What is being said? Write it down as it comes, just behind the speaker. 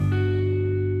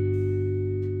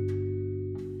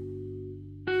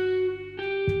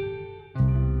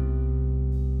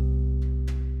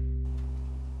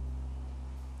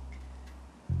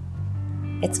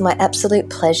It's my absolute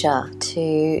pleasure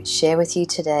to share with you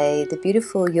today the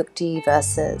beautiful Yukti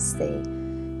verses,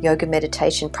 the yoga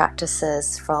meditation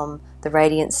practices from the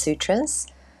Radiance Sutras,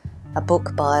 a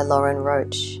book by Lorin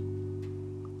Roche.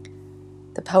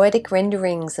 The poetic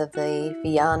renderings of the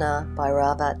Vijnana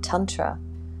Bhairava Tantra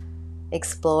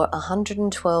explore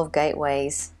 112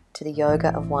 gateways to the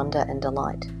yoga of wonder and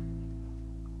delight.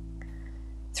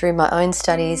 Through my own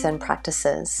studies and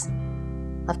practices,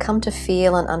 I've come to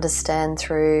feel and understand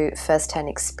through first-hand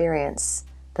experience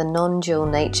the non-dual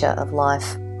nature of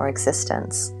life or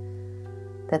existence,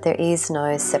 that there is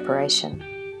no separation.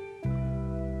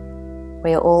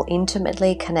 We are all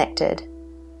intimately connected,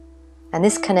 and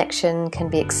this connection can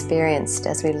be experienced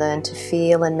as we learn to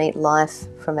feel and meet life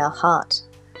from our heart,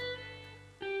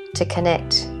 to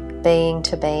connect being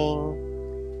to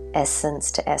being,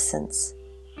 essence to essence.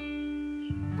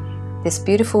 This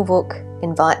beautiful book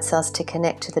invites us to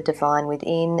connect to the divine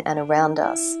within and around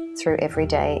us through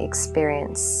everyday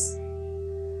experience.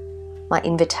 My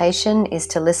invitation is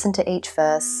to listen to each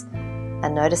verse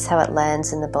and notice how it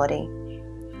lands in the body,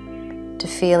 to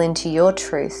feel into your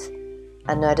truth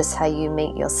and notice how you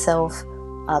meet yourself,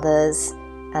 others,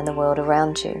 and the world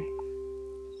around you.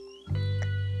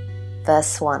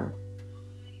 Verse 1.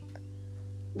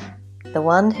 The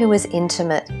one who is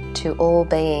intimate to all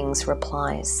beings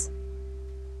replies,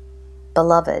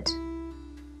 Beloved,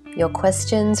 your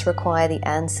questions require the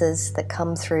answers that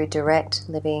come through direct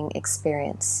living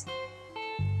experience.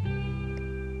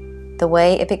 The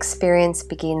way of experience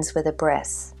begins with a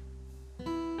breath,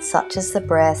 such as the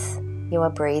breath you are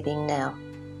breathing now.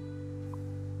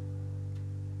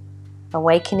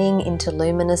 Awakening into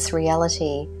luminous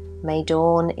reality may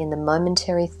dawn in the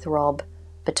momentary throb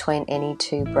between any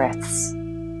two breaths.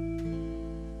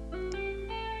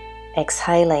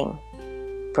 Exhaling,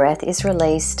 breath is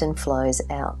released and flows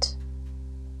out.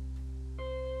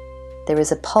 There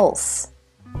is a pulse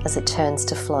as it turns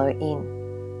to flow in.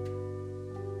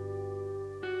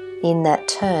 In that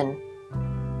turn,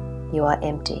 you are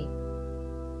empty.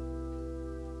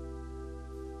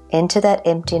 Enter that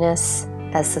emptiness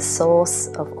as the source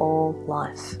of all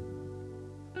life.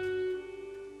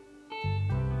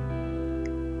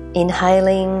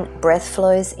 Inhaling, breath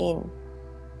flows in,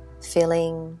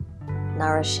 filling,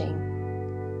 nourishing.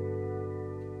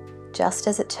 Just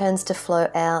as it turns to flow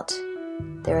out,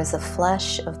 there is a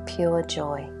flash of pure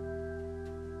joy.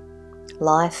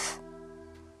 Life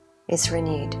is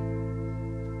renewed.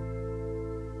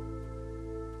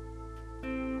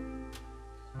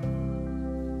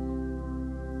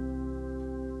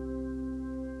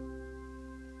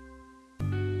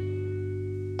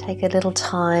 Take a little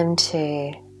time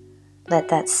to let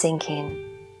that sink in.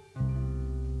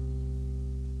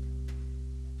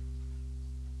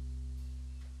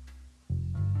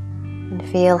 And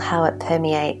feel how it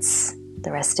permeates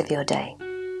the rest of your day.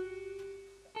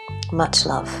 Much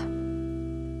love.